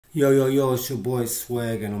Yo, it's your boy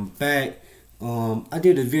Swag, and I'm back. I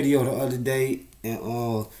did a video the other day, and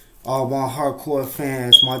all my hardcore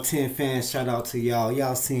fans, my 10 fans, shout out to y'all.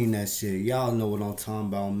 Y'all seen that shit. Y'all know what I'm talking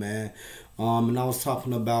about, man. And I was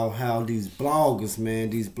talking about how these bloggers, man,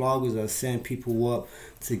 these bloggers are setting people up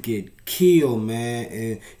to get killed, man.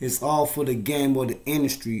 And it's all for the game or the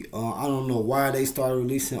industry. I don't know why they started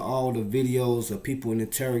releasing all the videos of people in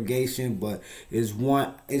interrogation, but it's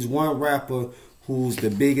one rapper who's the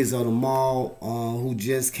biggest of them all, who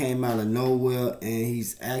just came out of nowhere, and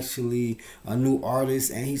he's actually a new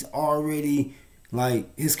artist, and he's already, like,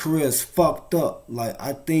 his career is fucked up. Like,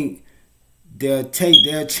 I think they're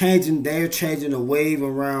changing the wave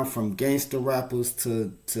around from gangster rappers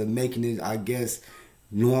to making it, I guess,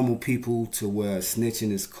 normal people, to where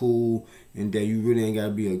snitching is cool and that you really ain't gotta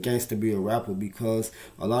be a gangster to be a rapper, because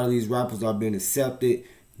a lot of these rappers are being accepted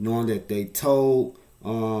knowing that they told.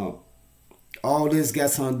 All this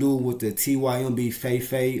got something to do with the TYMB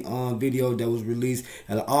Faye video that was released.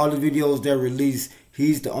 And all the videos that released,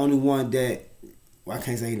 he's the only one that, well, I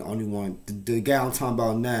can't say he's the only one. The guy I'm talking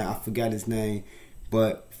about now, I forgot his name,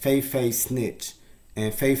 but Faye snitched.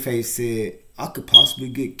 And Faye said, I could possibly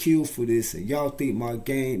get killed for this, and y'all think my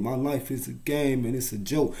life is a game and it's a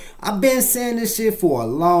joke. I've been saying this shit for a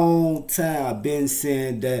long time. I've been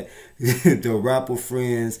saying that the rapper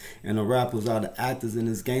friends and the rappers are the actors in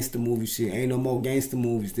this gangster movie shit. Ain't no more gangster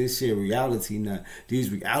movies. This shit reality now. These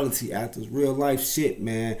reality actors, real life shit,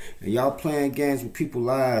 man. And y'all playing games with people's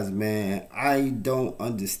lives, man. I don't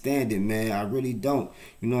understand it, man. I really don't.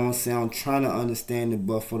 You know what I'm saying? I'm trying to understand it,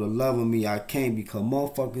 but for the love of me, I can't, because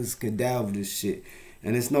motherfuckers can die with this shit.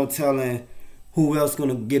 And it's no telling who else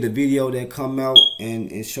gonna get a video that come out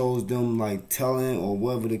and it shows them, like, telling or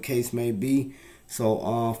whatever the case may be. So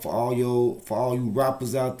for all you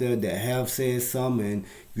rappers out there that have said something, and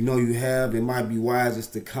you know you have, it might be wise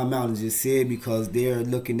just to come out and just say it, because they're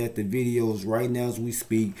looking at the videos right now as we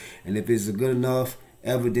speak. And if it's a good enough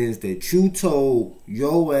evidence that you told,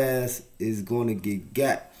 your ass is gonna get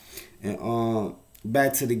got. And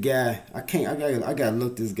back to the guy. I gotta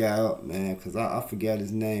look this guy up, man, because I forgot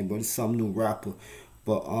his name, but it's some new rapper.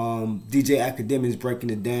 But DJ Academic's breaking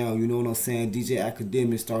it down. You know what I'm saying? DJ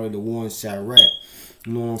Academic started the One Shot Rap.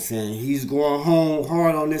 You know what I'm saying? He's going home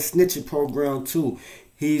hard on this snitching program too.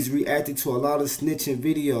 He's reacted to a lot of snitching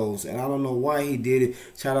videos, and I don't know why he did it.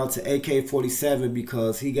 Shout out to AK-47,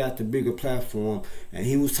 because he got the bigger platform, and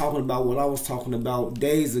he was talking about what I was talking about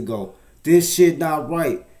days ago. This shit not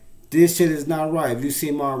right. This shit is not right. If you see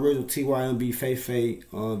my original TYMB Faye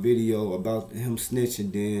video about him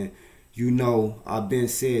snitching, then you know I've been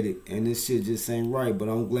said it, and this shit just ain't right. But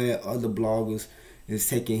I'm glad other bloggers is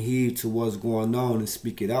taking heed to what's going on and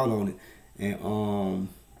speak it out on it. And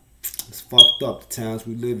it's fucked up the times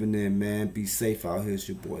we living in, man. Be safe out here. It's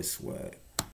your boy Swag.